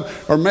proud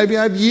of. Or maybe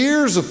I had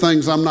years of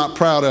things I'm not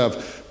proud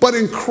of. But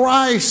in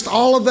Christ,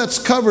 all of that's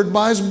covered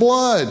by His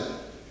blood.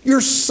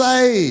 You're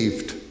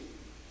saved.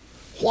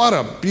 What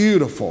a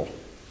beautiful,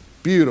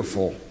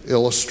 beautiful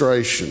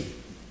illustration.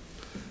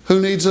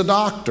 Who needs a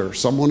doctor?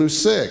 Someone who's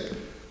sick.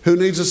 Who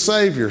needs a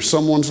Savior?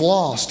 Someone's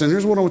lost. And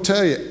here's what I will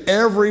tell you.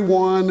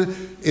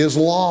 Everyone is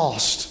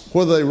lost,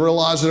 whether they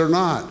realize it or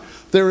not.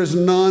 There is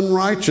none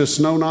righteous,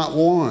 no, not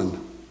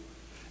one.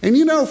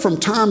 And from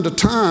time to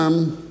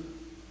time,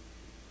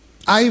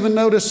 I even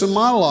notice in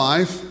my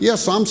life,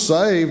 yes, I'm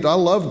saved, I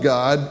love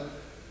God,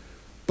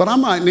 but I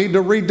might need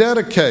to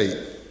rededicate.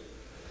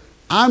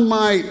 I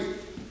might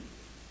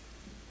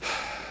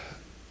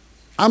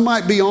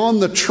be on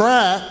the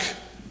track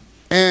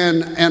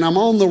and I'm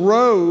on the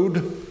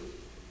road,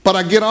 but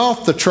I get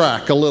off the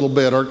track a little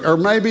bit, or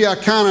maybe I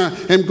kind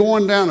of am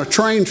going down a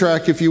train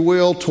track, if you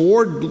will,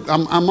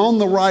 I'm on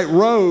the right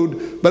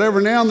road, but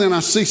every now and then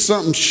I see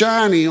something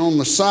shiny on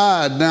the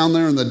side down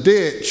there in the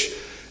ditch,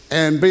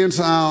 and being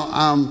so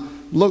I'm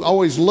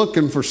always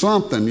looking for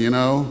something,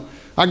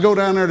 I go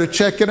down there to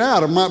check it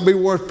out. It might be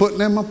worth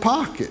putting in my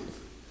pocket.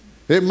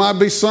 It might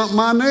be something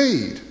I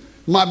need.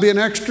 It might be an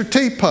extra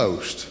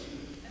T-post.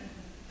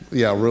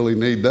 Yeah, I really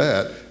need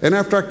that. And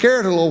after I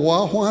carried it a little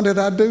while, why did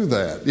I do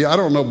that? Yeah, I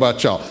don't know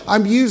about y'all.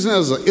 I'm using it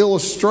as an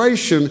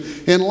illustration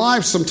in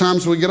life.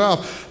 Sometimes we get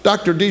off.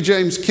 Dr. D.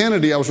 James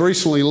Kennedy, I was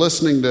recently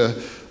listening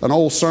to an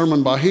old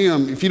sermon by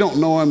him. If you don't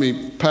know him,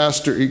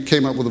 he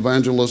came up with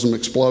Evangelism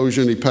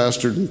Explosion. He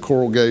pastored in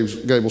Coral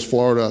Gables,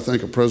 Florida, I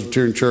think, a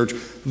Presbyterian church.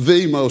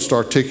 The most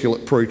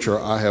articulate preacher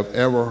I have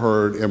ever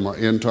heard in my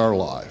entire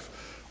life.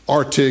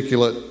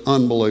 Articulate,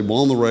 unbelievable,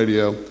 on the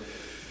radio.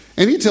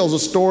 And he tells a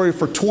story.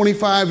 For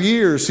 25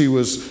 years he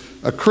was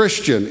a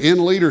Christian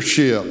in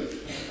leadership,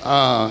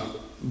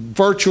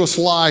 virtuous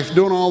life,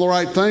 doing all the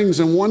right things.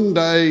 And one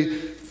day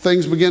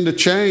things began to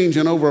change,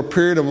 and over a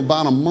period of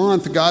about a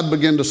month, God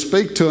began to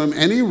speak to him,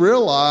 and he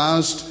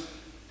realized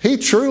he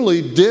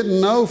truly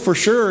didn't know for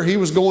sure he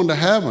was going to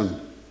heaven.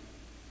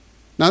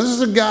 Now, this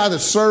is a guy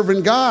that's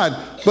serving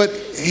God, but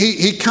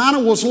he kind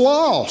of was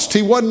lost.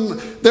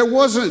 There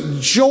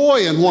wasn't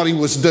joy in what he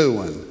was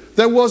doing.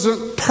 There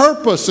wasn't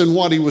purpose in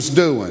what he was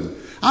doing.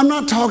 I'm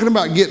not talking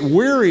about getting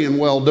weary in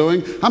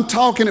well-doing. I'm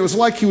talking it was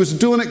like he was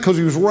doing it because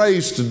he was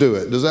raised to do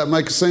it. Does that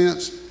make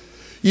sense?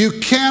 You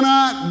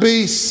cannot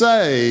be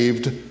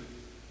saved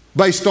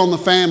based on the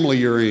family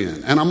you're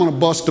in. And I'm going to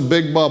bust a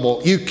big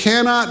bubble. You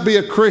cannot be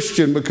a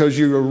Christian because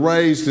you were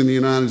raised in the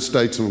United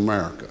States of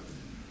America.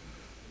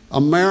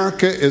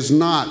 America is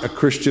not a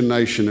Christian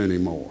nation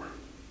anymore.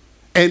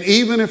 And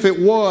even if it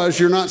was,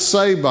 you're not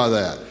saved by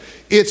that.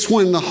 It's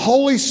when the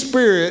Holy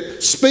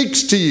Spirit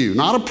speaks to you,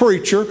 not a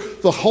preacher.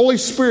 The Holy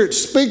Spirit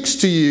speaks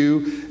to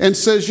you and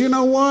says, you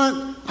know what?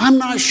 I'm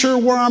not sure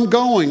where I'm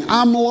going.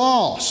 I'm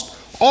lost.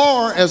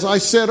 Or, as I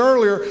said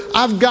earlier,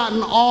 I've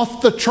gotten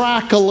off the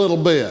track a little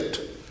bit.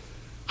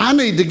 I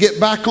need to get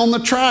back on the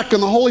track,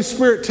 and the Holy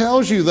Spirit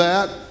tells you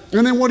that.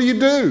 And then what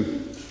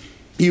do?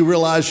 You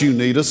realize you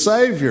need a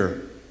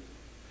Savior.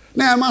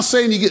 Now, am I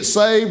saying you get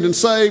saved and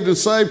saved and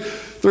saved?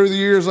 Through the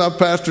years, I've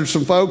pastored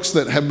some folks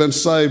that have been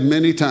saved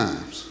many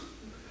times.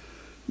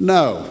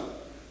 No.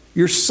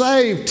 You're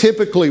saved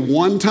typically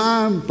one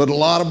time, but a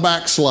lot of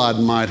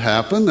backsliding might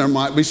happen. There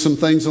might be some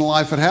things in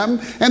life that happen,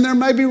 and there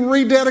may be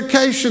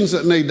rededications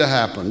that need to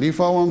happen. Do you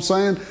follow what I'm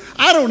saying?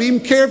 I don't even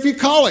care if you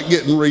call it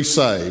getting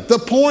resaved. The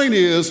point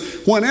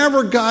is,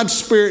 whenever God's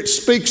Spirit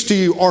speaks to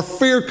you or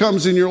fear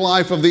comes in your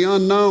life of the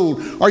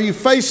unknown, or you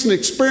face an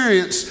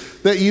experience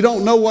that you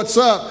don't know what's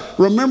up,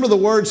 remember the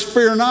words,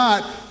 fear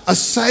not, a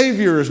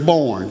Savior is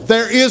born.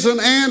 There is an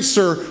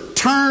answer.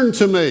 Turn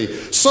to me.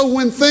 So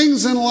when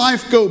things in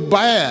life go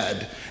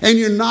bad and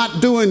you're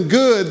not doing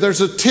good,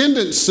 there's a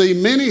tendency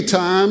many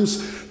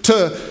times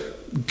to,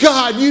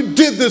 God, you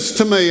did this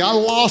to me. I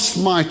lost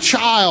my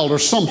child, or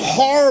some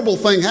horrible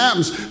thing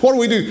happens. What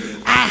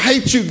do? I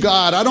hate you,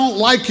 God. I don't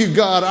like you,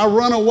 God. I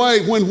run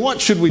away. When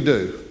what should we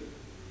do?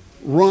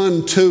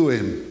 Run to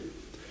Him.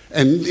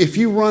 And if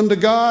you run to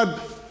God,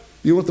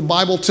 you know what the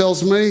Bible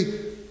tells me?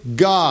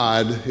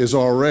 God is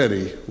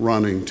already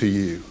running to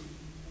you.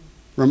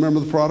 Remember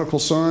the prodigal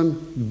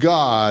son?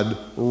 God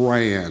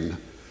ran.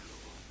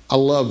 I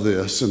love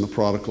this in the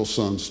prodigal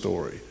son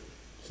story.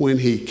 When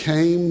he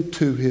came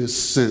to his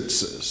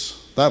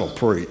senses, that'll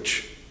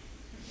preach.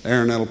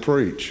 Aaron, that'll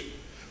preach.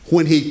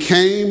 When he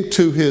came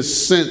to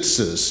his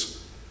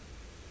senses,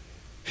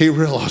 he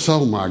realized,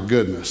 oh my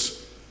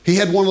goodness. He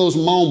had one of those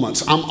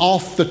moments, I'm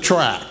off the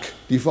track.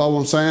 Do you follow what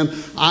I'm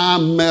saying?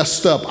 I'm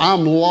messed up.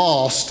 I'm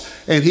lost.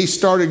 And he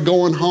started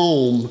going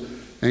home.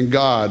 And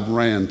God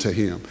ran to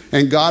him.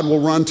 And God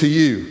will run to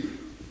you.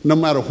 No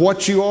matter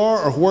what you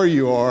are or where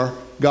you are,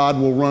 God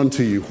will run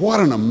to you. What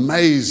an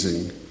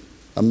amazing,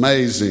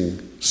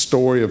 amazing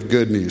story of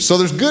good news. So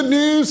there's good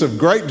news of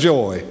great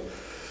joy.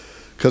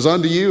 Because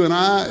unto you and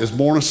I is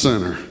born a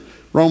sinner.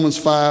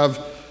 Romans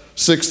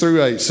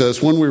 5:6-8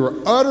 says, when we were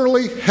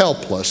utterly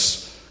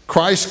helpless,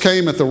 Christ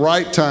came at the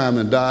right time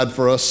and died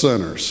for us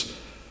sinners.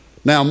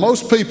 Now,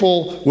 most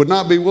people would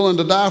not be willing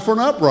to die for an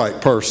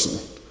upright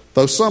person.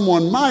 Though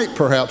someone might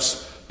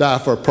perhaps die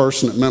for a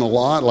person that meant a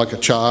lot, like a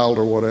child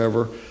or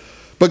whatever.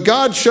 But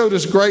God showed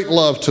His great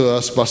love to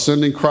us by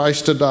sending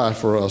Christ to die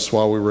for us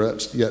while we were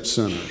yet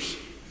sinners.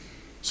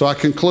 So I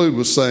conclude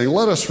with saying,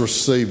 let us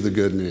receive the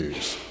good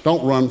news.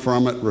 Don't run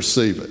from it,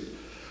 receive it.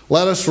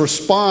 Let us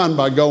respond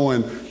by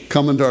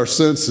coming to our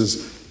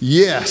senses.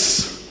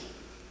 Yes,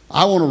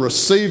 I want to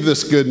receive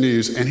this good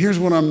news. And here's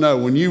what I know.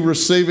 When you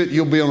receive it,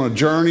 you'll be on a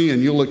journey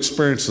and you'll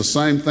experience the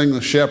same thing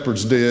the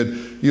shepherds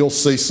did. You'll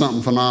see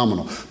something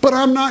phenomenal. But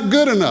I'm not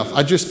good enough.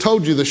 I just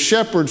told you the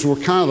shepherds were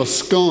kind of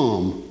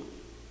scum.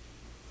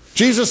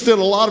 Jesus did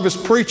a lot of His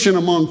preaching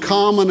among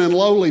common and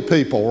lowly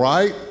people,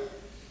 right?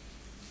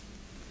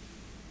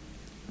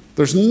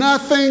 There's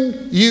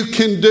nothing you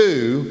can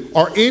do,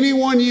 or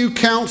anyone you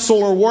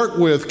counsel or work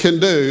with can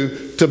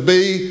do, to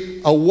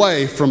be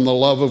away from the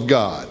love of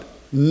God.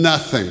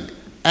 Nothing.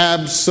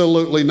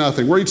 Absolutely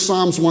nothing. Read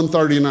Psalms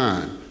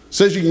 139. It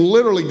says you can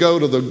literally go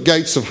to the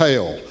gates of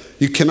hell.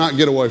 You cannot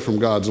get away from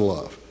God's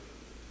love.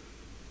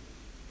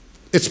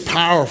 It's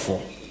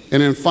powerful.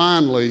 And then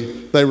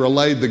finally, they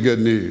relayed the good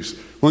news.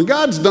 When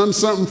God's done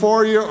something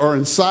for you, or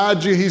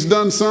inside you He's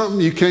done something,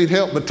 you can't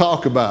help but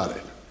talk about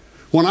it.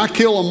 When I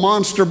kill a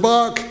monster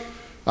buck,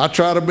 I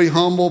try to be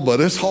humble, but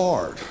it's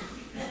hard.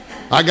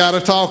 I got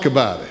to talk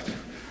about it.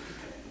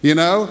 You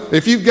know,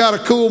 if you've got a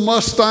cool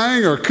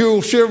Mustang or a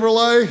cool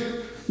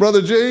Chevrolet,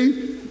 Brother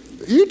Gene,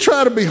 you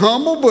try to be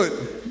humble, but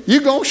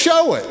you're going to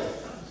show it.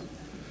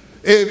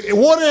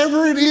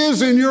 Whatever it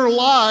is in your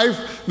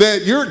life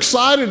that you're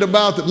excited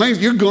about, that means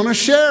you're going to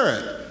share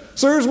it.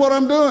 So here's what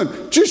I'm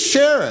doing. Just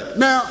share it.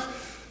 Now,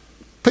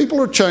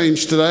 people are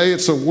changed today.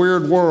 It's a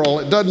weird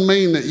world. It doesn't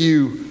mean that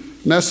you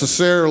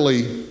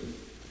necessarily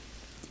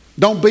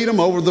don't beat them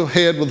over the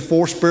head with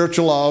 4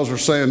 spiritual laws or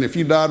saying, if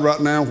you died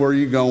right now, where are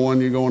you going?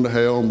 You're going to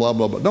hell and blah,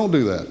 blah, blah. Don't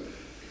do that.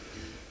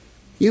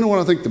 You know what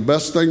I think the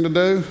best thing to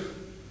do?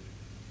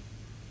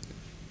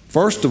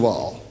 First of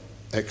all,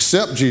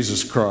 accept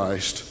Jesus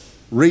Christ,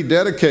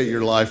 rededicate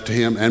your life to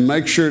Him, and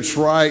make sure it's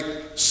right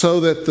so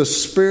that the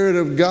Spirit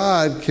of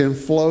God can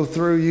flow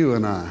through you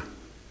and I.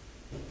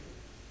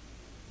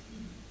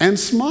 And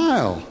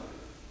smile.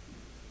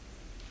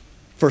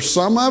 For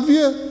some of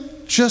you,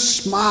 just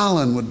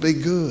smiling would be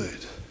good.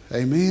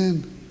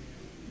 Amen.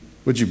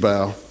 Would you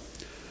bow?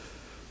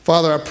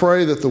 Father, I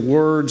pray that the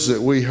words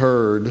that we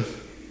heard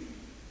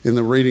in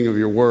the reading of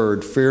your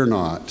word, fear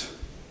not.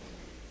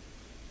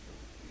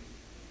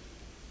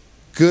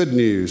 Good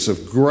news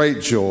of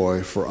great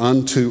joy, for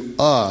unto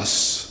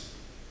us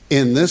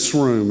in this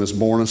room is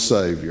born a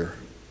Savior.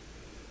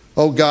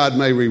 Oh God,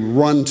 may we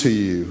run to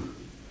you.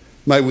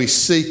 May we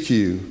seek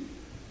you.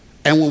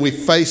 And when we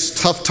face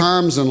tough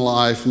times in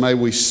life, may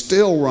we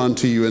still run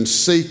to you and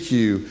seek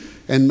you,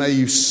 and may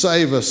you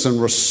save us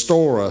and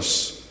restore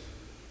us.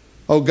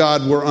 Oh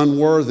God, we're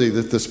unworthy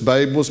that this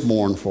babe was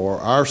born for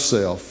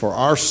ourself, for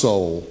our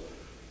soul,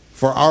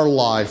 for our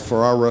life,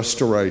 for our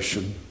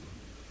restoration.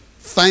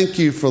 Thank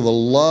you for the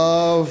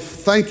love.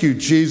 Thank you,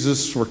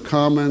 Jesus, for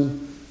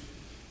coming.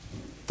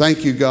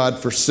 Thank you, God,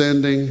 for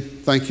sending.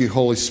 Thank you,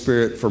 Holy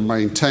Spirit, for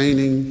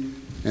maintaining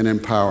and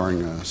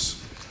empowering us.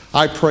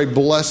 I pray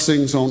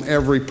blessings on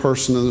every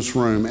person in this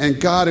room. And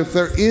God, if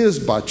there is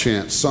by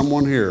chance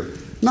someone here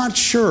not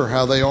sure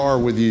how they are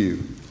with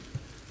you,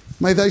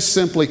 may they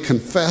simply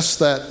confess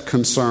that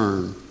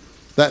concern,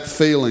 that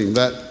feeling,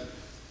 that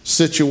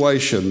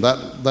situation,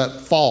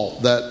 that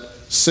fault, that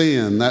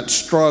sin, that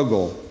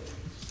struggle,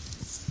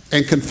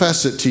 and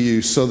confess it to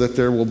you so that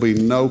there will be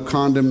no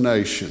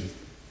condemnation.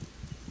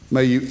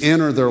 May you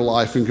enter their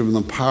life and give them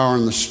the power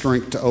and the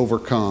strength to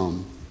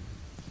overcome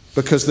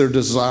because their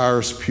desire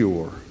is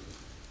pure.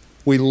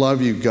 We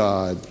love you,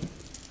 God.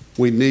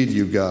 We need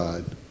you,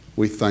 God.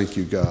 We thank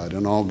you, God.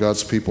 And all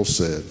God's people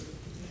said,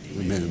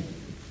 amen.